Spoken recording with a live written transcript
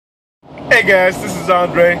Hey guys, this is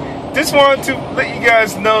Andre. Just wanted to let you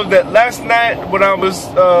guys know that last night when I was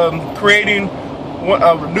creating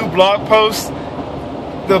a new blog post,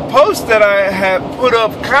 the post that I had put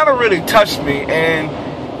up kind of really touched me, and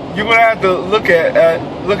you're gonna have to look at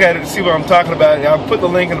it to see what I'm talking about. I'll put the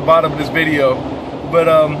link in the bottom of this video. But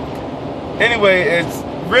anyway, it's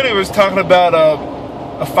really was talking about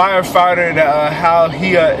a firefighter and how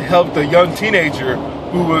he helped a young teenager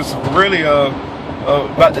who was really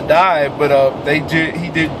about to die, but he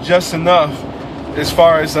did just enough as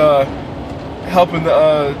far as helping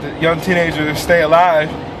the young teenager stay alive.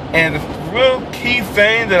 And the real key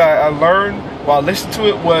thing that I learned while listening to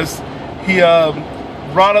it was he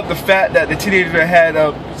brought up the fact that the teenager had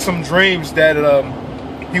some dreams that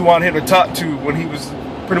he wanted him to talk to when he was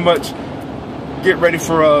pretty much getting ready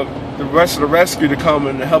for the rest of the rescue to come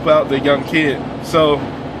and help out the young kid. So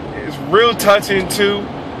it's real touching too.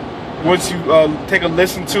 Once you take a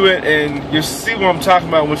listen to it, and you'll see what I'm talking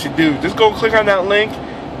about once you do. Just go click on that link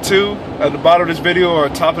too at the bottom of this video or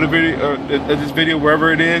top of the video, this video,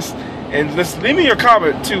 wherever it is, and just leave me your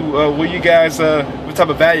comment too. What you guys, what type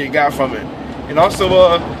of value you got from it, and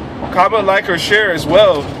also comment, like, or share as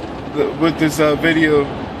well with this video,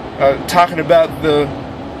 talking about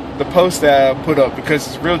the post that I put up, because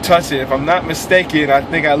it's real touching. If I'm not mistaken, I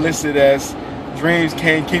think I listed as dreams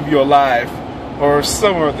can keep you alive, or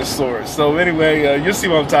somewhere of the sort. So anyway, you'll see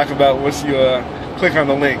what I'm talking about once you click on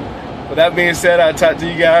the link. With that being said, I'll talk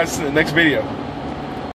to you guys in the next video.